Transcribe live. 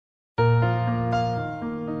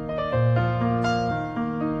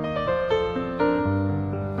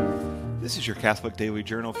This is your Catholic Daily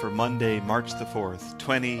Journal for Monday, March the 4th,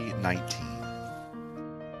 2019.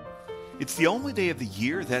 It's the only day of the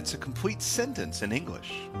year that's a complete sentence in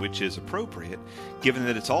English, which is appropriate given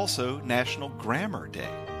that it's also National Grammar Day.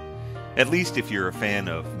 At least if you're a fan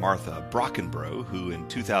of Martha Brockenbrough, who in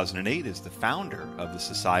 2008 is the founder of the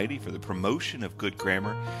Society for the Promotion of Good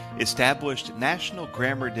Grammar, established National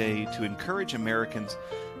Grammar Day to encourage Americans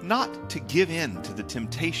not to give in to the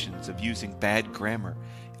temptations of using bad grammar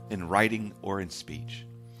in writing or in speech.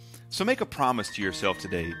 So make a promise to yourself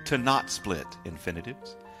today to not split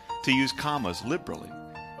infinitives, to use commas liberally,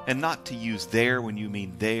 and not to use there when you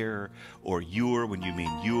mean there, or your when you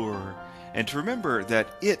mean your, and to remember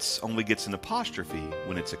that it's only gets an apostrophe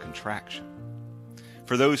when it's a contraction.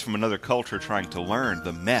 For those from another culture trying to learn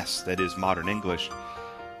the mess that is modern English,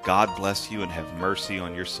 God bless you and have mercy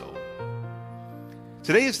on your soul.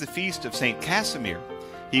 Today is the feast of St. Casimir.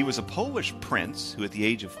 He was a Polish prince who at the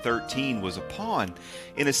age of 13 was a pawn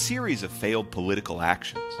in a series of failed political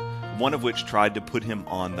actions, one of which tried to put him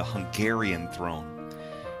on the Hungarian throne.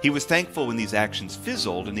 He was thankful when these actions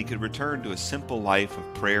fizzled and he could return to a simple life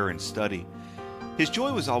of prayer and study. His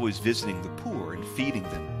joy was always visiting the poor and feeding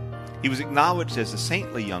them. He was acknowledged as a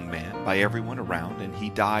saintly young man by everyone around, and he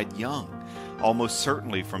died young, almost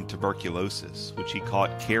certainly from tuberculosis, which he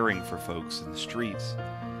caught caring for folks in the streets.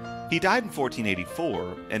 He died in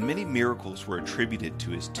 1484, and many miracles were attributed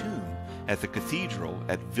to his tomb at the cathedral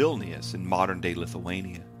at Vilnius in modern-day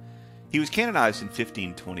Lithuania. He was canonized in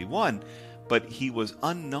 1521, but he was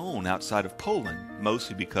unknown outside of Poland,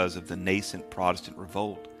 mostly because of the nascent Protestant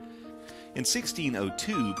revolt. In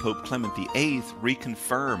 1602, Pope Clement VIII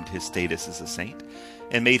reconfirmed his status as a saint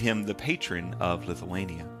and made him the patron of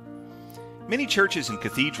Lithuania. Many churches and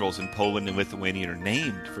cathedrals in Poland and Lithuania are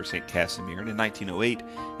named for St. Casimir, and in 1908,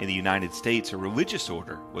 in the United States, a religious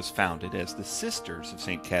order was founded as the Sisters of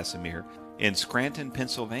St. Casimir in Scranton,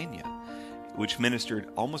 Pennsylvania, which ministered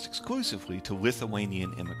almost exclusively to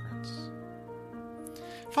Lithuanian immigrants.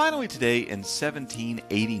 Finally today, in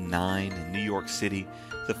 1789 in New York City,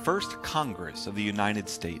 the first Congress of the United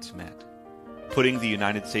States met, putting the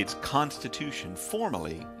United States Constitution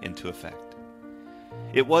formally into effect.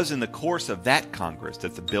 It was in the course of that Congress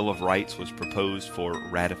that the Bill of Rights was proposed for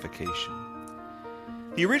ratification.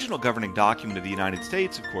 The original governing document of the United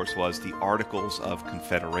States, of course, was the Articles of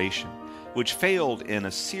Confederation, which failed in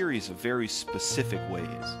a series of very specific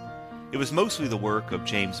ways. It was mostly the work of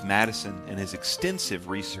James Madison and his extensive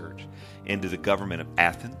research into the government of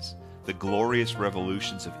Athens, the glorious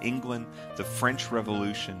revolutions of England, the French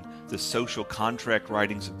Revolution, the social contract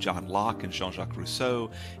writings of John Locke and Jean-Jacques Rousseau,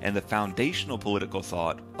 and the foundational political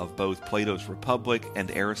thought of both Plato's Republic and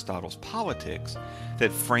Aristotle's Politics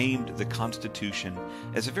that framed the Constitution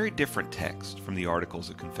as a very different text from the Articles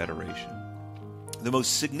of Confederation. The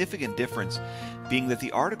most significant difference being that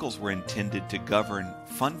the Articles were intended to govern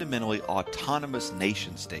fundamentally autonomous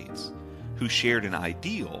nation-states who shared an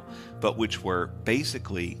ideal, but which were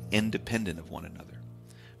basically independent of one another.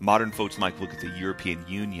 Modern folks might look at the European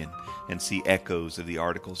Union and see echoes of the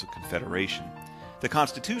Articles of Confederation. The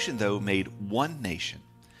Constitution, though, made one nation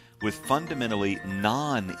with fundamentally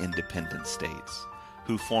non-independent states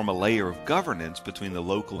who form a layer of governance between the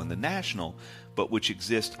local and the national, but which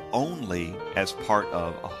exist only as part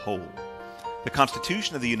of a whole. The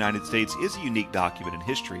Constitution of the United States is a unique document in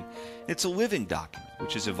history. It's a living document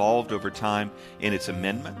which has evolved over time in its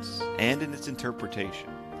amendments and in its interpretation,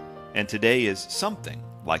 and today is something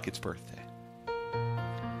like its birthday.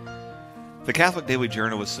 The Catholic Daily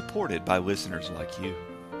Journal is supported by listeners like you.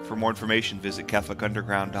 For more information, visit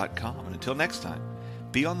CatholicUnderground.com, and until next time,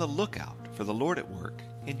 be on the lookout for the Lord at work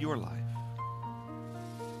in your life.